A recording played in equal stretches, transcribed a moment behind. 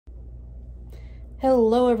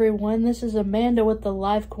Hello everyone, this is Amanda with the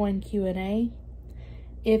Live Coin Q&A.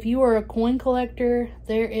 If you are a coin collector,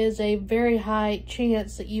 there is a very high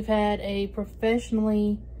chance that you've had a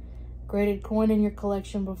professionally graded coin in your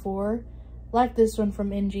collection before, like this one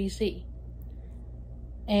from NGC.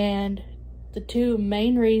 And the two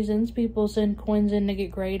main reasons people send coins in to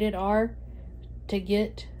get graded are to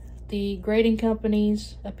get the grading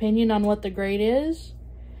company's opinion on what the grade is,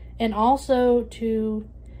 and also to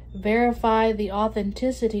verify the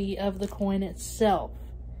authenticity of the coin itself.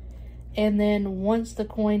 And then once the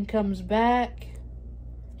coin comes back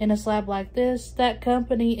in a slab like this, that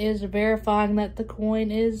company is verifying that the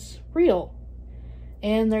coin is real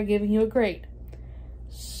and they're giving you a grade.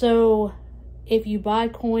 So if you buy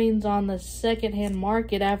coins on the secondhand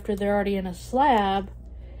market after they're already in a slab,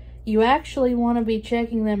 you actually want to be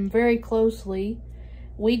checking them very closely.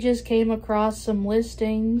 We just came across some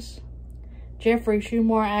listings. Jeffrey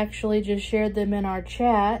Shumar actually just shared them in our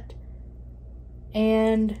chat,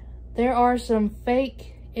 and there are some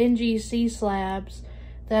fake NGC slabs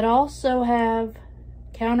that also have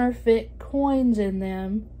counterfeit coins in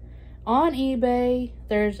them. On eBay,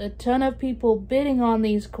 there's a ton of people bidding on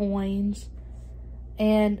these coins,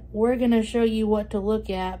 and we're going to show you what to look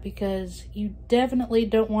at because you definitely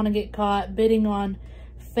don't want to get caught bidding on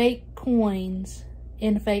fake coins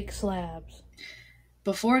in fake slabs.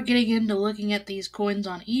 Before getting into looking at these coins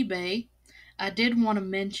on eBay, I did want to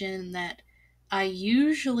mention that I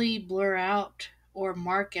usually blur out or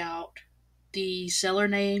mark out the seller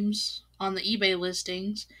names on the eBay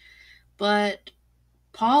listings, but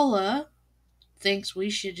Paula thinks we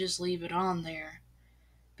should just leave it on there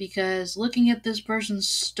because looking at this person's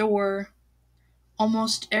store,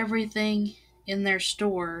 almost everything in their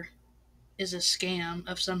store is a scam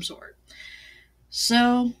of some sort.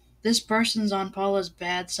 So this person's on Paula's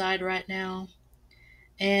bad side right now,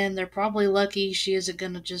 and they're probably lucky she isn't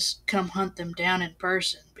going to just come hunt them down in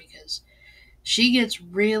person because she gets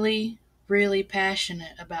really, really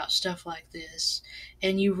passionate about stuff like this,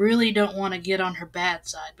 and you really don't want to get on her bad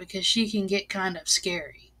side because she can get kind of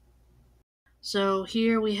scary. So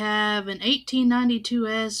here we have an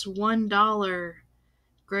 1892S $1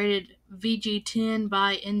 graded VG10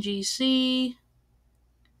 by NGC.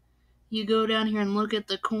 You go down here and look at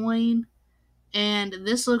the coin, and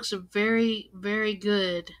this looks very, very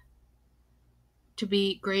good to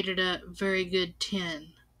be graded a very good 10.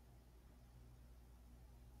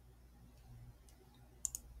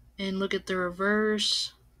 And look at the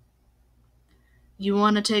reverse. You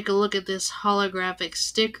want to take a look at this holographic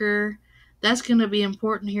sticker. That's going to be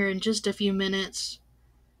important here in just a few minutes.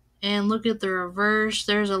 And look at the reverse.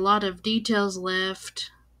 There's a lot of details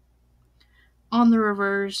left on the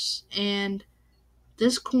reverse, and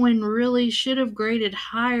this coin really should have graded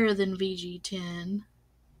higher than VG10.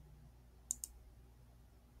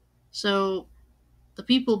 So the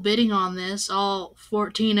people bidding on this, all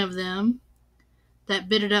 14 of them that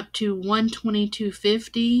bidded up to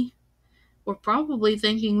 $122.50, were probably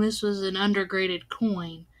thinking this was an undergraded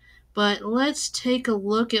coin. But let's take a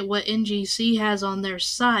look at what NGC has on their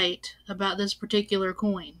site about this particular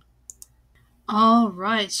coin.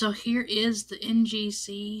 Alright, so here is the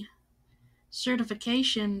NGC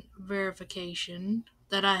certification verification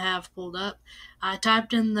that I have pulled up. I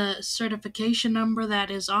typed in the certification number that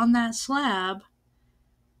is on that slab,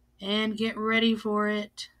 and get ready for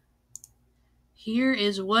it. Here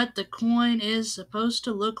is what the coin is supposed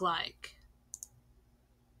to look like.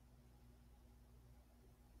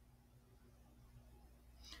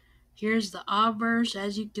 Here's the obverse.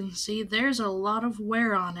 As you can see, there's a lot of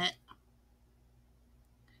wear on it.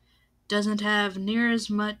 Doesn't have near as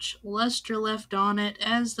much luster left on it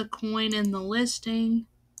as the coin in the listing.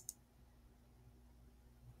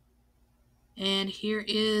 And here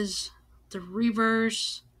is the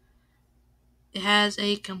reverse. It has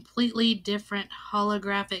a completely different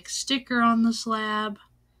holographic sticker on the slab,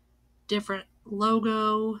 different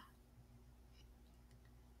logo,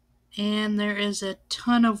 and there is a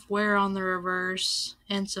ton of wear on the reverse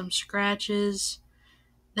and some scratches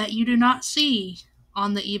that you do not see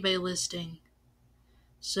on the eBay listing.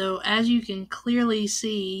 So as you can clearly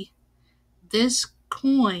see, this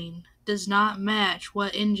coin does not match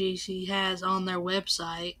what NGC has on their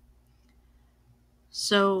website.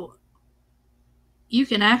 So you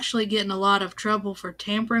can actually get in a lot of trouble for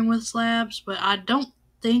tampering with slabs, but I don't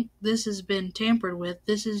think this has been tampered with.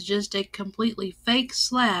 This is just a completely fake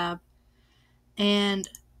slab, and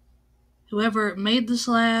whoever made the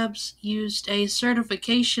slabs used a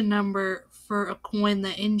certification number for a coin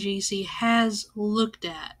that NGC has looked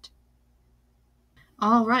at.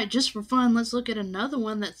 Alright, just for fun, let's look at another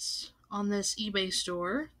one that's on this eBay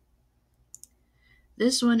store.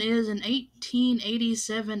 This one is an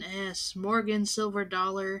 1887S Morgan silver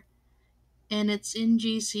dollar, and it's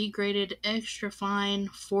NGC graded extra fine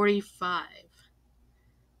 45.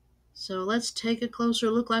 So let's take a closer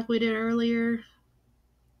look like we did earlier.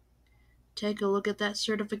 Take a look at that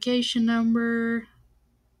certification number.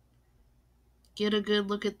 Get a good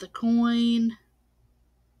look at the coin.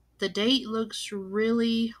 The date looks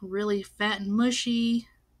really, really fat and mushy,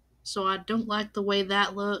 so I don't like the way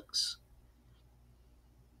that looks.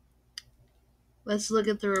 Let's look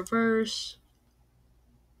at the reverse.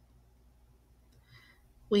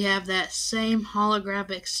 We have that same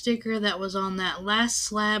holographic sticker that was on that last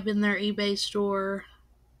slab in their eBay store.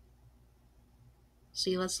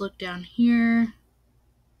 See, let's look down here.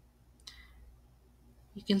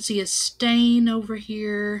 You can see a stain over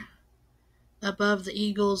here above the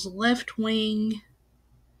eagle's left wing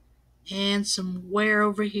and some wear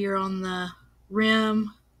over here on the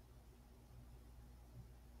rim.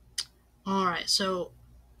 Alright, so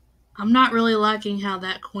I'm not really liking how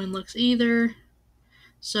that coin looks either.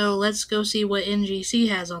 So let's go see what NGC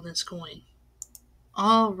has on this coin.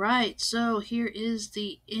 Alright, so here is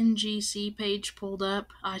the NGC page pulled up.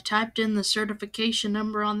 I typed in the certification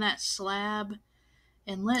number on that slab,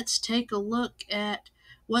 and let's take a look at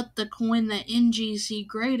what the coin that NGC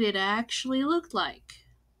graded actually looked like.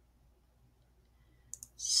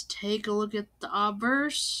 Let's take a look at the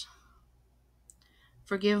obverse.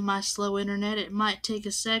 Forgive my slow internet, it might take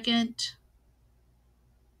a second.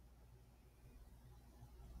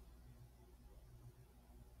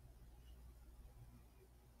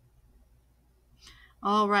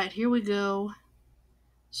 Alright, here we go.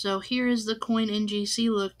 So here is the coin NGC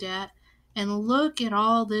looked at, and look at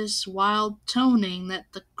all this wild toning that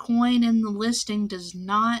the coin in the listing does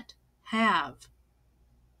not have.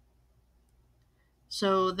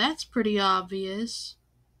 So that's pretty obvious.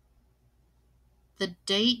 The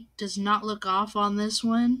date does not look off on this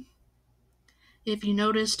one. If you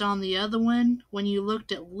noticed on the other one, when you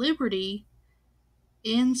looked at Liberty,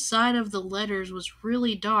 inside of the letters was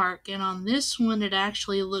really dark, and on this one it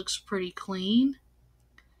actually looks pretty clean.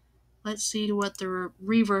 Let's see what the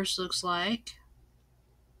reverse looks like.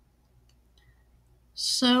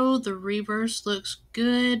 So the reverse looks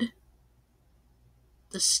good.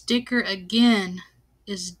 The sticker again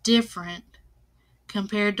is different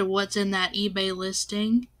compared to what's in that eBay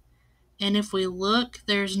listing. And if we look,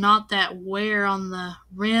 there's not that wear on the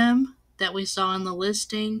rim that we saw in the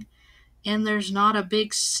listing, and there's not a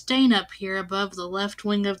big stain up here above the left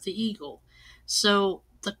wing of the eagle. So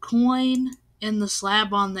the coin in the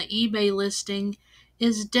slab on the eBay listing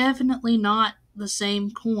is definitely not the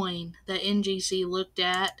same coin that NGC looked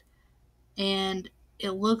at, and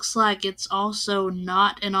it looks like it's also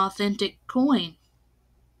not an authentic coin.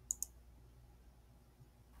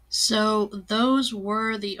 So those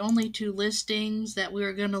were the only two listings that we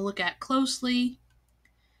were going to look at closely.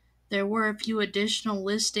 There were a few additional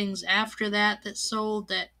listings after that sold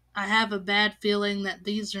that I have a bad feeling that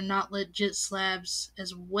these are not legit slabs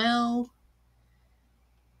as well.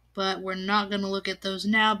 But we're not going to look at those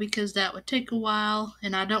now because that would take a while,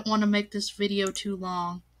 and I don't want to make this video too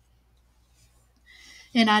long.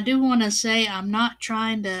 And I do want to say I'm not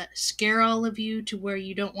trying to scare all of you to where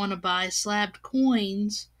you don't want to buy slabbed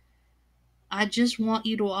coins. I just want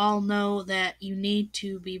you to all know that you need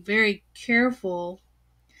to be very careful.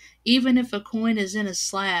 Even if a coin is in a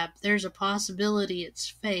slab, there's a possibility it's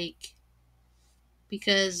fake.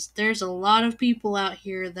 Because there's a lot of people out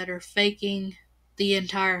here that are faking the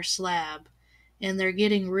entire slab, and they're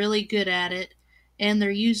getting really good at it, and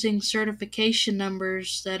they're using certification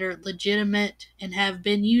numbers that are legitimate and have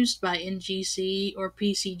been used by NGC or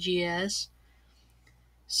PCGS.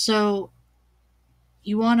 So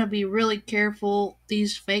you want to be really careful.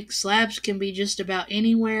 These fake slabs can be just about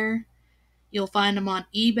anywhere. You'll find them on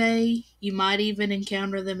eBay. You might even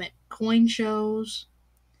encounter them at coin shows.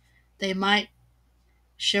 They might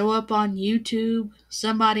show up on YouTube.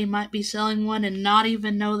 Somebody might be selling one and not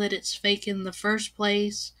even know that it's fake in the first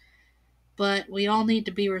place. But we all need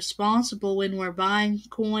to be responsible when we're buying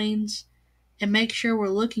coins and make sure we're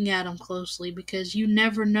looking at them closely, because you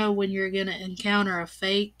never know when you're going to encounter a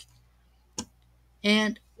fake.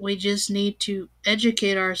 And we just need to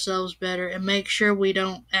educate ourselves better and make sure we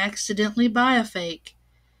don't accidentally buy a fake.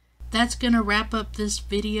 That's going to wrap up this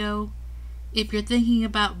video. If you're thinking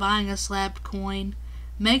about buying a slabbed coin,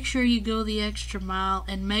 make sure you go the extra mile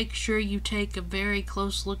and make sure you take a very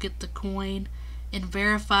close look at the coin and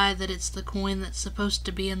verify that it's the coin that's supposed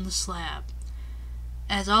to be in the slab.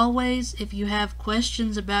 As always, if you have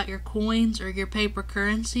questions about your coins or your paper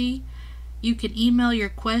currency, You can email your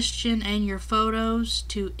question and your photos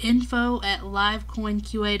to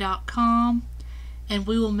info@livecoinqa.com, and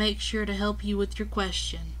we will make sure to help you with your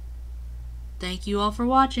question. Thank you all for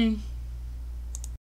watching.